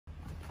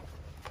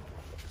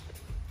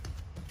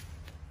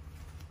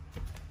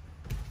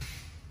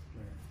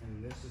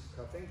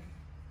cuffing,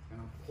 and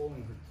I'm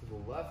pulling her to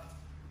the left.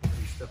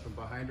 I'm stepping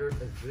behind her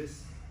as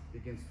this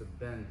begins to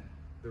bend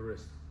the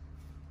wrist.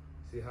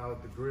 See how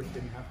the grip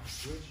didn't have to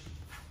switch?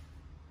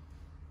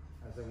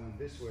 As I went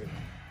this way,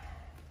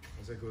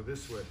 as I go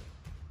this way,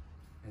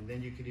 and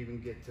then you could even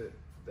get to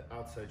the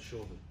outside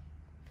shoulder.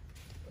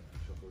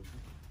 So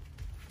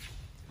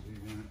you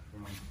went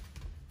from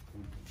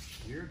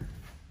here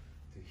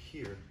to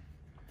here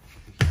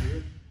to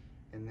here,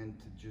 and then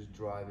to just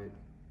drive it.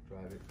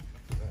 Sorry.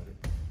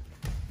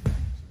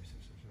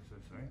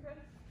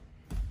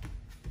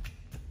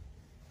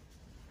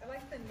 I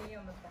like the knee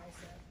on the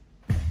bicep,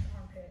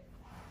 armpit.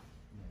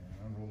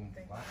 Yeah, I'm rolling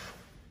flat.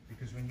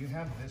 Because when you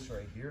have this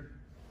right here,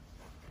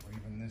 or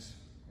even this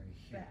right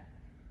here,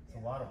 it's a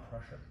lot of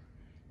pressure.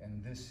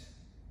 And this,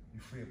 you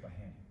free up a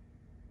hand.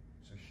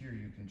 So here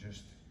you can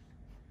just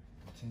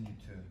continue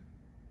to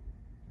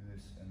do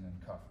this and then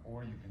cuff,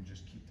 or you can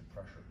just keep the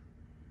pressure.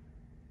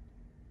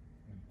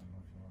 I don't know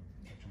if you want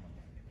to touch them.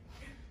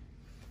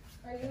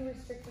 Are you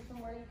restricted from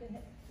where you can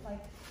hit,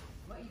 like,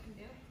 what you can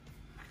do?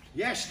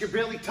 Yeah, she could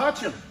barely touch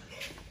him.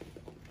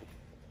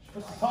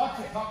 She's supposed to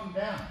talk him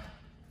down.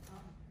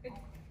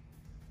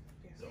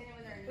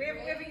 We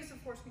have use of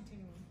force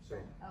continuum. So,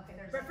 okay,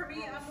 but for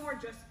me, I'm more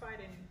justified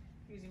in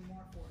using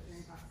more force.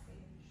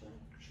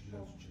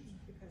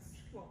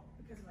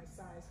 Because of my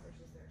size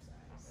versus their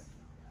size.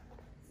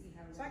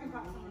 So I can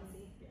pop someone.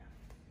 Yeah.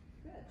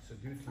 Good. So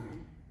do to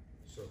me.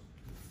 So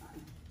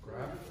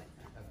grab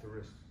at the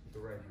wrist with the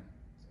right hand.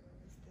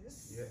 So is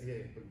this?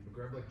 Yeah, but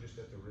grab like just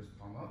at the wrist,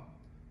 palm up.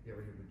 Yeah,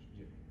 right here. But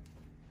yeah.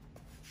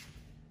 So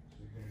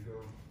you're gonna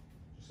go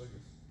just like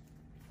this.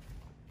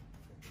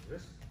 At the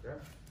wrist,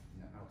 grab,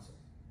 and then outside.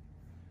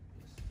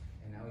 Yes.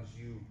 And now as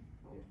you,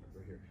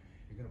 right here,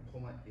 you're gonna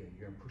pull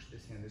you're gonna push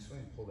this hand this way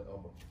and pull the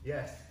elbow.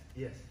 Yes.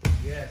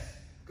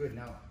 Good.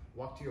 Now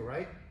walk to your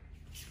right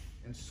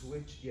and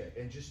switch. Yeah,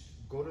 and just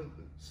go to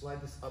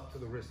slide this up to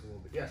the wrist a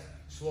little bit. Yes,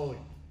 slowly,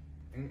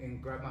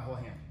 and grab my whole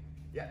hand.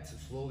 Yeah, so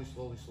slowly.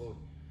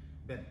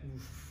 Bend.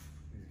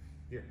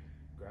 Here,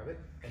 grab it,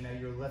 and now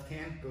your left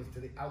hand goes to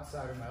the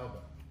outside of my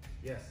elbow.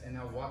 Yes, and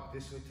now walk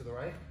this way to the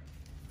right.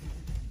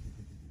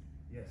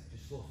 Yes,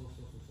 just slow.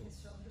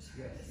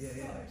 Yes,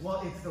 yeah.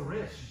 Well, it's the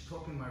wrist. She's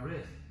torquing my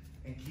wrist,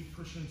 and keep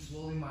pushing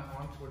slowly my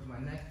arm towards my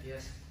neck.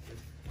 Yes.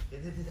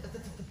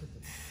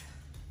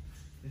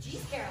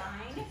 Jeez,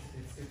 Caroline.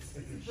 It's a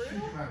huge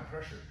amount of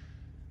pressure.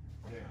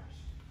 There.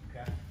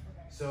 Okay.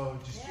 So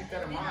just keep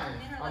that in mind.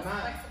 Men are less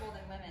flexible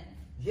than women.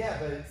 Yeah,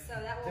 but so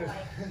that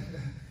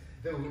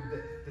will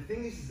the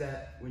thing is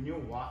that when you're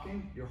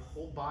walking, your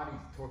whole body's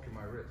torquing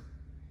my wrist.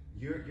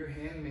 Your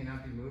hand may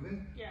not be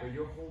moving, but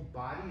your whole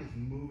body is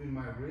moving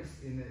my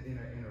wrist in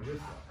a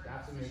wrist lock.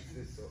 That's what makes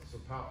this so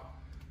powerful.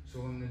 So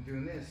when they're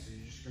doing this,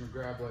 you're just gonna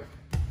grab like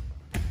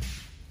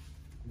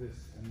this,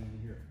 and then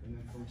here, and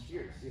then from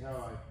here. See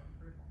how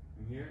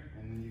I'm here,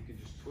 and then you can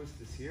just twist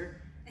this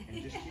here,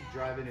 and just keep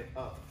driving it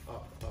up.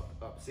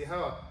 See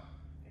how?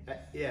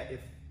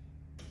 If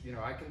you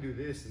know, I can do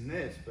this and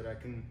this, but I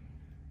can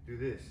do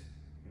this.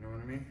 You know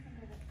what I mean?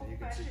 And you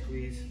can say,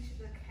 please.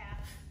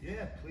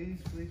 Yeah, please,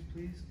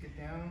 get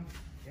down,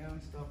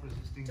 stop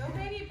resisting. Don't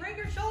baby, break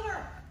your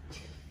shoulder.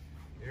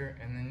 Here,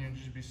 and then you'll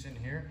just be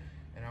sitting here,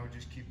 and I would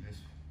just keep this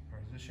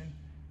position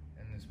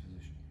and this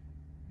position.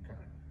 Okay.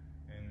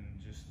 And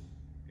just,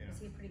 you know. Is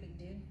he a pretty big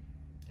dude?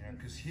 Yeah,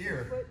 because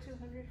here,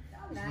 200.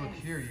 Oh, nice. look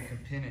here, you can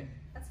pin it.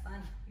 That's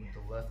fun. With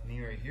the left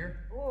knee right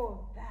here.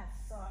 Oh, that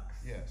sucks.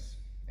 Yes,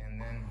 and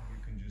then you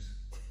can just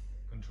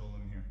control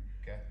them here.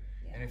 Okay.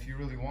 Yeah. And if you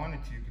really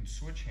wanted to, you can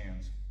switch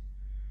hands,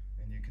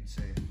 and you can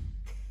say.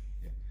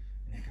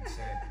 And you can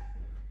say,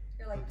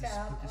 You're like,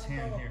 put this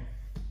hand here.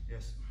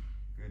 Yes,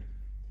 good.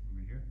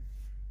 Over here.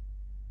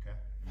 Okay,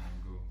 and then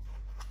go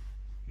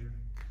here,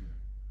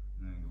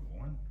 and then go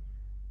 1,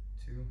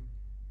 2,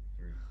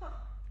 3,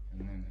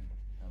 and then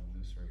have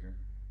this right here,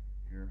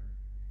 here.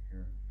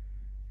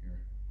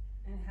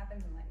 And it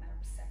happens in like a matter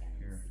of seconds.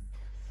 Here,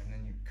 and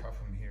then you cuff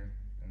them here,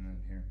 and then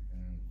here, and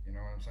then, you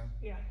know what I'm saying?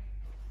 Yeah.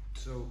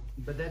 So,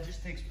 but that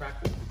just takes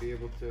practice to be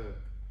able to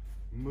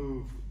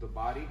move the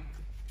body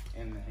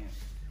and the hands.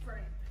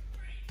 Right.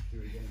 Do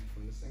it again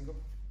from this angle.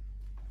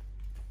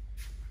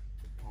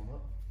 Palm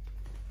up.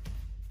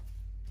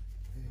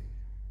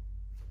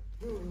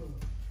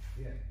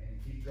 Yeah,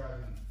 and keep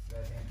driving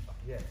that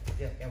hand.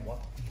 Yeah, and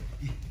walk.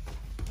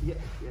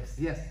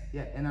 Yes,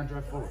 and now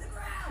drive forward.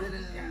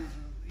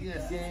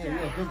 Yes,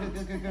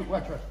 good.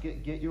 Watch.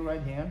 Get your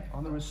right hand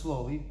on the wrist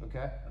slowly,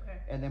 okay?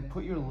 And then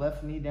put your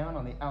left knee down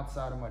on the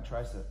outside of my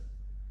tricep.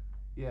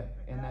 Yeah,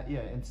 and that,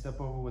 and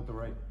step over with the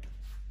right.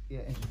 Yeah,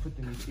 and just put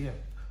the knee,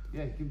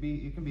 yeah,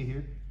 you can be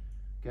here.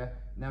 Okay,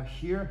 now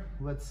here,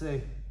 let's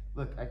say,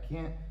 look, I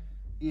can't,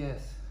 okay,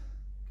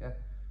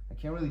 I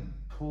can't really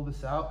pull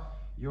this out.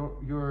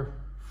 Your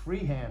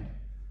free hand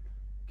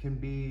can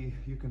be,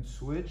 you can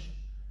switch,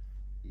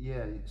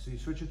 so you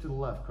switch it to the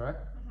left,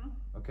 correct?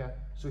 Okay,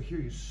 so here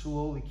you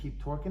slowly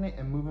keep torquing it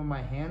and moving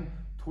my hand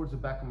towards the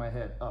back of my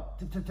head,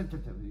 up,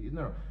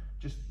 no,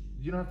 just,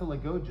 you don't have to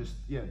let go, just,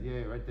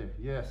 right there,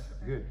 yes,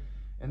 good.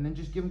 and then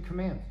just give them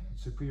commands.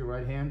 So put your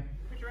right hand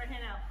Put your right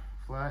hand out.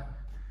 flat.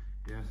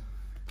 Yes.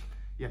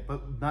 Yeah,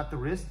 but not the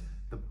wrist,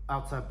 the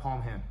outside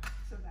palm hand.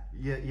 So that.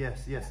 Yeah,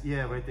 yes,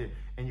 yeah, right there.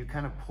 And you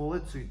kind of pull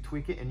it, so you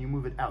tweak it and you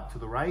move it out to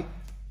the right,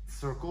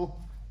 circle.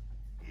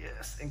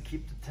 Yes, and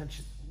keep the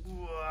tension.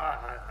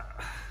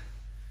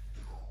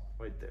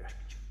 Right there.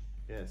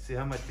 Yeah, see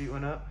how my feet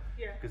went up?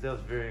 Yeah. Because that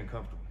was very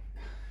uncomfortable.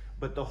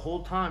 But the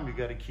whole time you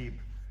got to keep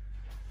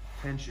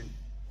tension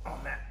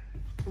on that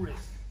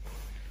wrist.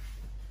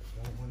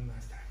 One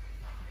last time.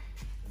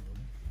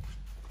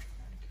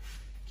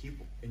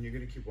 And you're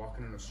gonna keep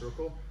walking in a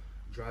circle,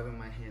 driving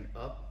my hand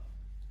up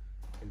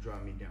and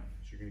drawing me down.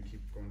 So you're gonna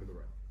keep going to the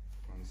right.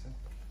 On this side.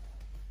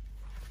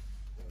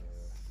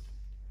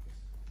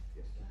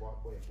 Yes, keep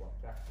walk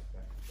back,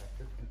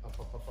 and up.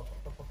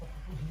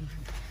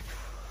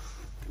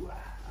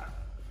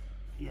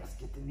 Yes,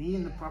 get the knee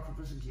in the proper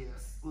position.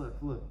 Yes,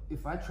 look.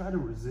 If I try to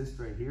resist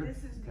right here. This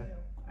is new.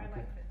 I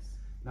like this.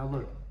 Now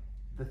look,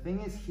 the thing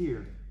is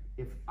here,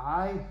 if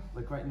I,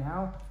 like right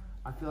now,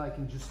 I feel I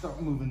can just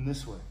start moving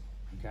this way,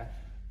 okay?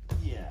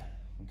 Yeah,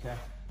 okay?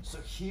 So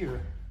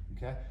here,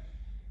 okay,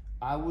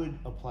 I would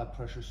apply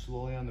pressure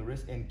slowly on the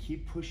wrist and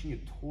keep pushing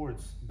it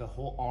towards the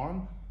whole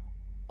arm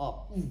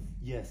up.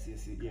 Yes,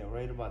 yeah,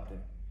 right about there.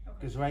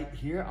 Because right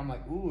here, I'm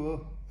like,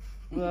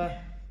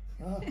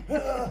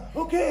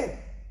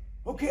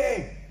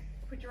 okay.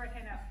 Put your right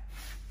hand out.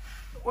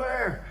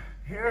 Where?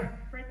 Here?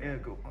 Right there. Yeah,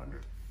 go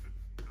under.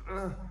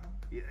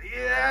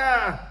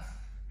 Yeah.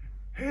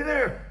 Hey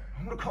there.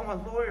 I'm gonna call my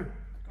lawyer.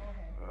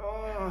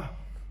 Go ahead.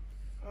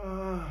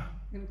 I'm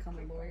gonna call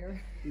my lawyer.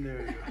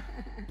 There you go.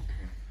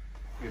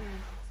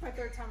 It's my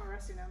third time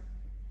arresting him.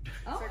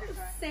 Oh, Second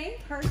time. same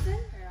person?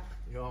 Yeah.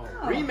 Yo,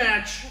 Oh.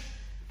 rematch.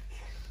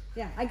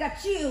 Yeah, I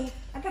got you.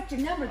 I got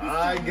your number. This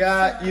I time.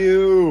 got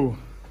you.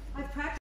 I practiced.